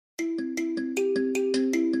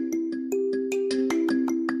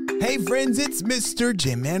Hey friends, it's Mr.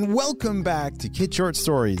 Jim and welcome back to Kid Short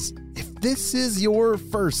Stories. If this is your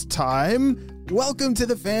first time, welcome to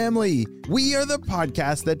the family. We are the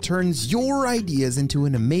podcast that turns your ideas into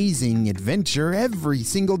an amazing adventure every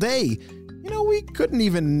single day. You know, we couldn't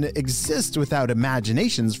even exist without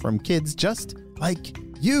imaginations from kids just like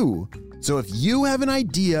you. So if you have an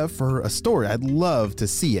idea for a story, I'd love to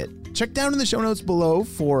see it. Check down in the show notes below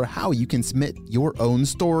for how you can submit your own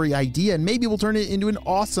story idea, and maybe we'll turn it into an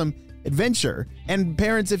awesome adventure. And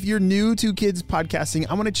parents, if you're new to kids podcasting,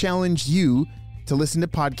 I want to challenge you to listen to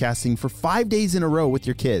podcasting for 5 days in a row with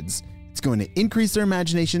your kids. It's going to increase their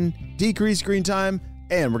imagination, decrease screen time,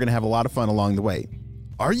 and we're going to have a lot of fun along the way.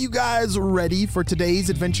 Are you guys ready for today's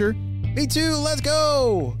adventure? Me too, let's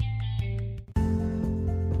go!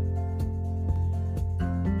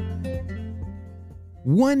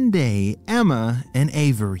 One day, Emma and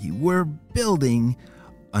Avery were building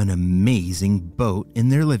an amazing boat in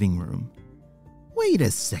their living room. Wait a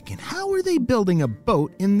second, how are they building a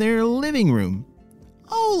boat in their living room?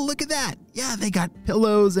 Oh, look at that. Yeah, they got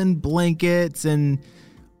pillows and blankets and...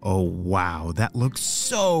 oh, wow, that looks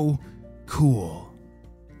so cool.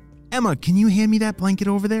 Emma, can you hand me that blanket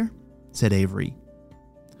over there? Said Avery.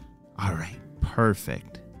 All right,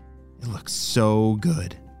 perfect. It looks so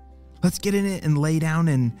good. Let's get in it and lay down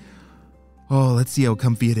and, oh, let's see how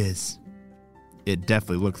comfy it is. It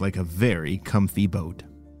definitely looked like a very comfy boat.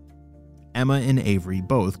 Emma and Avery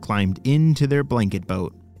both climbed into their blanket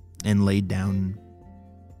boat and laid down.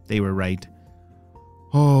 They were right.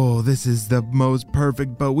 Oh, this is the most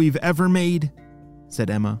perfect boat we've ever made, said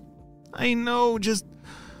Emma. I know,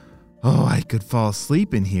 I could fall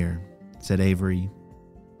asleep in here, said Avery.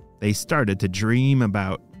 They started to dream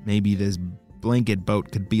about maybe this blanket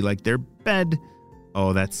boat could be like their bed.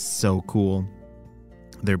 Oh, that's so cool.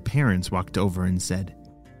 Their parents walked over and said,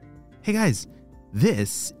 "Hey guys,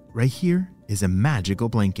 this right here is a magical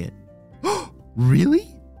blanket." "Oh,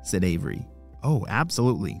 really?" said Avery. "Oh,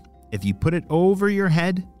 absolutely. If you put it over your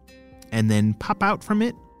head and then pop out from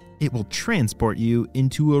it, it will transport you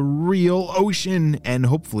into a real ocean and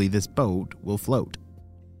hopefully this boat will float."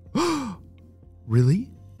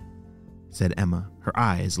 "Really?" said Emma. Her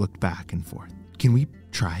eyes looked back and forth. "Can we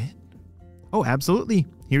try it?" "Oh, absolutely.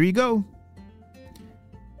 Here you go."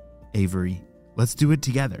 Avery, let's do it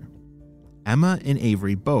together. Emma and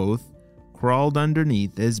Avery both crawled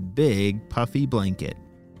underneath this big puffy blanket.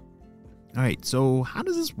 "All right, so how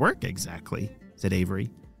does this work exactly?" said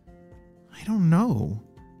Avery. "I don't know.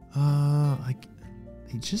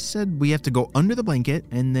 They just said we have to go under the blanket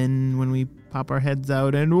and then when we pop our heads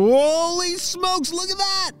out and holy smokes, look at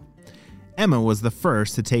that!" Emma was the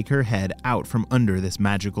first to take her head out from under this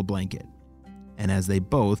magical blanket. And as they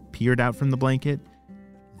both peered out from the blanket,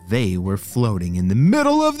 they were floating in the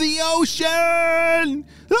middle of the ocean!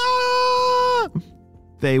 Ah!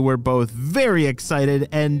 They were both very excited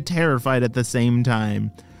and terrified at the same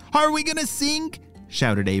time. "Are we gonna sink?"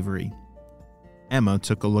 shouted Avery. Emma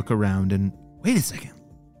took a look around and, wait a second,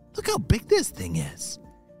 look how big this thing is.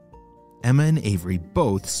 Emma and Avery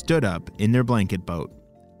both stood up in their blanket boat,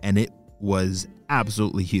 and it was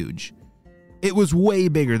absolutely huge. It was way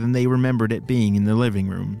bigger than they remembered it being in the living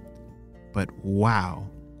room. But wow,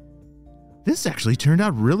 this actually turned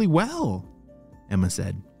out really well, Emma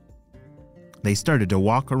said. They started to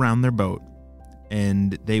walk around their boat,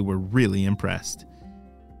 and they were really impressed.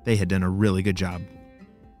 They had done a really good job.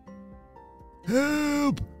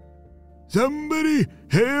 "Help! Somebody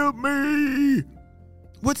help me!"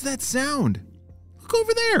 "What's that sound? Look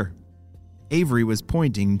over there!" Avery was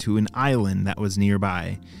pointing to an island that was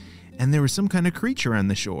nearby, and there was some kind of creature on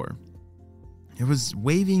the shore. It was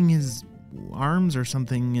waving his arms or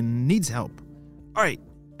something and needs help. "All right,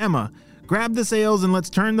 Emma, grab the sails and let's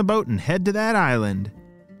turn the boat and head to that island."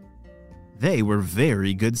 They were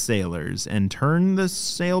very good sailors and turned the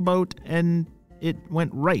sailboat and it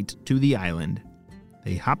went right to the island.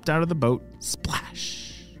 They hopped out of the boat,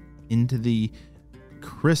 splash, into the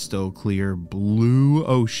crystal clear blue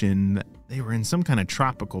ocean. They were in some kind of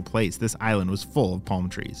tropical place. This island was full of palm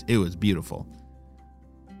trees. It was beautiful.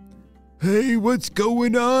 "Hey, what's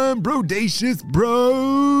going on, Brodacious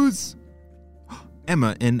Bros?"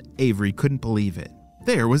 Emma and Avery couldn't believe it.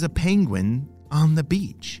 There was a penguin on the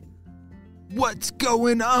beach. "What's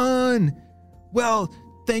going on?" "Well,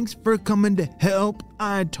 thanks for coming to help.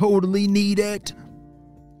 I totally need it."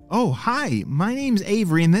 "Oh, hi. My name's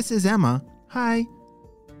Avery and this is Emma." "Hi."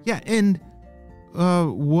 "Yeah, and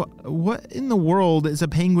what in the world is a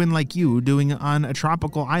penguin like you doing on a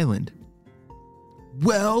tropical island?"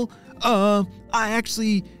 "Well, I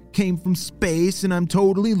actually came from space and I'm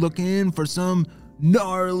totally looking for some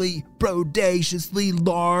gnarly, bodaciously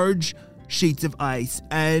large sheets of ice,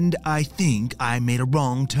 and I think I made a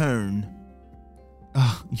wrong turn.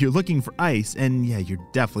 You're looking for ice, and yeah, you're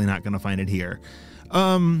definitely not going to find it here.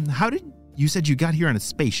 You said you got here on a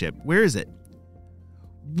spaceship. Where is it?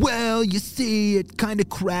 Well, you see, it kind of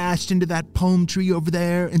crashed into that palm tree over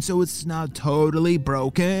there, and so it's not totally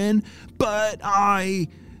broken, but I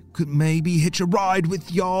could maybe hitch a ride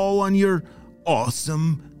with y'all on your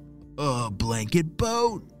awesome, blanket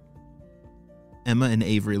boat. Emma and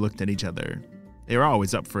Avery looked at each other. They were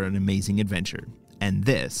always up for an amazing adventure, and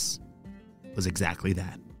this was exactly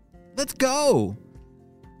that. Let's go!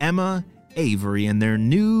 Emma, Avery, and their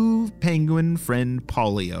new penguin friend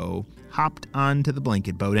Polio hopped onto the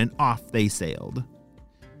blanket boat and off they sailed.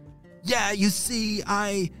 Yeah, you see,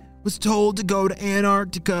 I was told to go to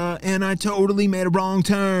Antarctica and I totally made a wrong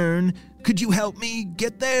turn. Could you help me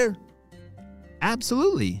get there?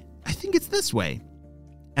 Absolutely. I think it's this way.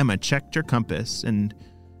 Emma checked her compass and,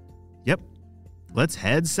 yep, let's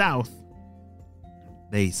head south.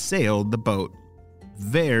 They sailed the boat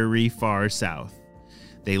very far south.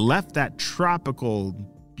 They left that tropical,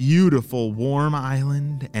 beautiful, warm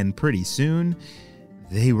island, and pretty soon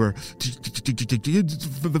they were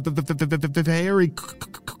very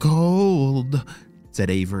cold, said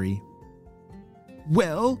Avery.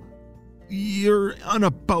 Well, you're on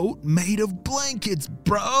a boat made of blankets,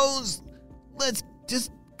 bros. Let's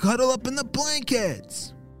just cuddle up in the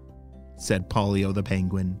blankets, said Polio the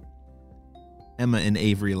penguin. Emma and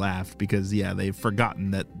Avery laughed because, they've forgotten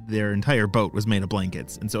that their entire boat was made of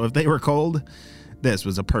blankets. And so if they were cold, this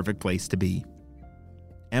was a perfect place to be.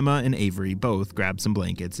 Emma and Avery both grabbed some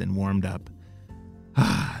blankets and warmed up.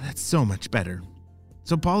 That's so much better.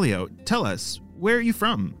 So, Polio, tell us, where are you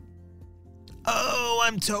from? Oh,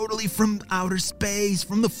 I'm totally from outer space,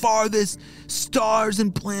 from the farthest stars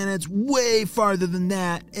and planets, way farther than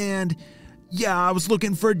that. And, I was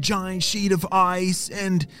looking for a giant sheet of ice,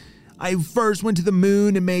 and I first went to the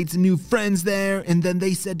moon and made some new friends there, and then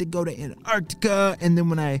they said to go to Antarctica, and then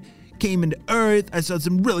when I came into Earth, I saw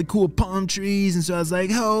some really cool palm trees, and so I was like,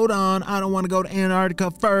 hold on, I don't want to go to Antarctica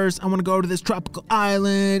first, I want to go to this tropical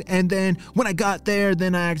island, and then when I got there,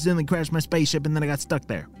 then I accidentally crashed my spaceship, and then I got stuck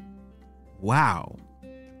there. Wow,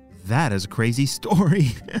 that is a crazy story,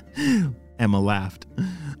 Emma laughed.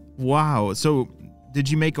 Wow, so did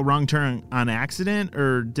you make a wrong turn on accident,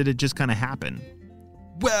 or did it just kind of happen?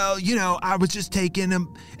 Well, I was just taking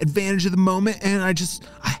advantage of the moment, and I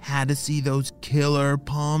had to see those killer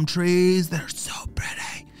palm trees. They're so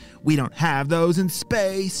pretty. We don't have those in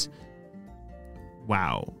space.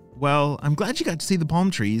 Wow. Well, I'm glad you got to see the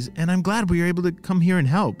palm trees, and I'm glad we were able to come here and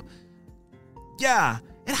help. Yeah,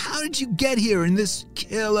 and how did you get here in this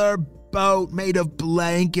killer boat made of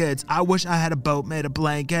blankets? I wish I had a boat made of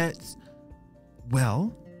blankets.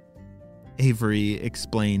 Well, Avery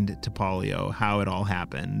explained to Polio how it all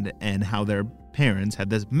happened and how their parents had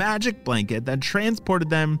this magic blanket that transported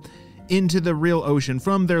them into the real ocean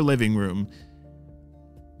from their living room.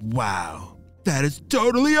 Wow, that is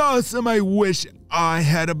totally awesome. I wish I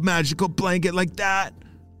had a magical blanket like that.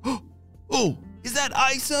 Oh, is that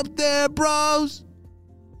ice up there, bros?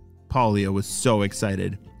 Polio was so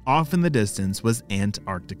excited. Off in the distance was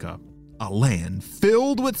Antarctica. A land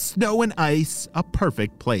filled with snow and ice, a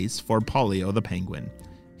perfect place for Polio the penguin.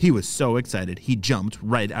 He was so excited, he jumped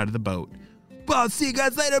right out of the boat. Well, see you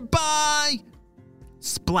guys later, bye!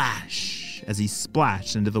 Splash! As he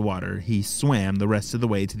splashed into the water, he swam the rest of the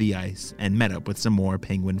way to the ice and met up with some more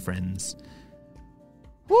penguin friends.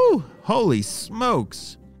 Whew, holy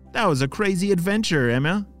smokes! That was a crazy adventure,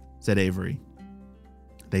 Emma, said Avery.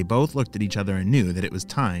 They both looked at each other and knew that it was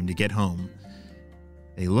time to get home.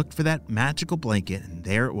 They looked for that magical blanket, and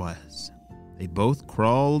there it was. They both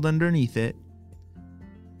crawled underneath it.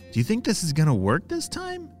 Do you think this is going to work this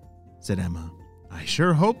time? Said Emma. I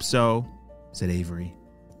sure hope so, said Avery.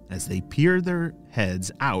 As they peered their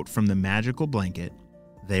heads out from the magical blanket,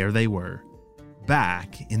 there they were,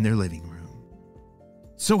 back in their living room.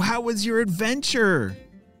 So how was your adventure?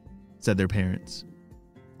 Said their parents.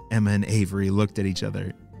 Emma and Avery looked at each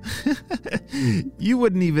other. You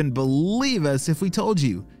wouldn't even believe us if we told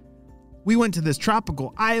you. We went to this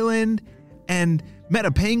tropical island and met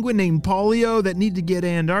a penguin named Polio that needed to get to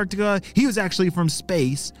Antarctica. He was actually from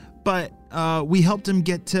space, but we helped him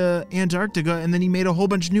get to Antarctica, and then he made a whole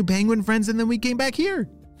bunch of new penguin friends, and then we came back here.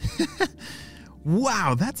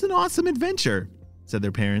 Wow, that's an awesome adventure, said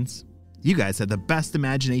their parents. You guys had the best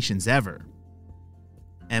imaginations ever.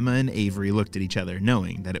 Emma and Avery looked at each other,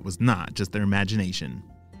 knowing that it was not just their imagination.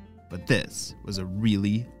 But this was a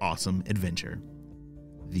really awesome adventure.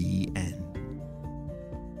 The end.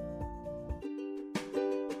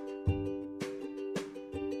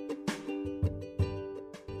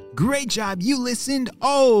 Great job. You listened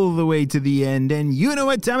all the way to the end, and you know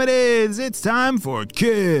what time it is. It's time for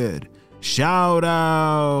Kid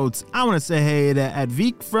Shout-outs. I want to say hey to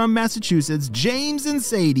Advik from Massachusetts, James and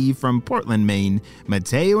Sadie from Portland, Maine,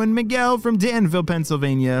 Mateo and Miguel from Danville,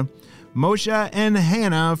 Pennsylvania, Moshe and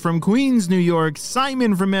Hannah from Queens, New York,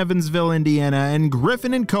 Simon from Evansville, Indiana, and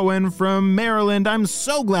Griffin and Cohen from Maryland. I'm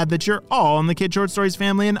so glad that you're all in the Kid Short Stories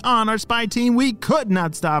family and on our spy team. We could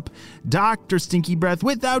not stop Dr. Stinky Breath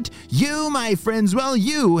without you, my friends. Well,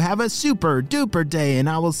 you have a super duper day, and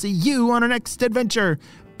I will see you on our next adventure.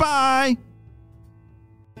 Bye!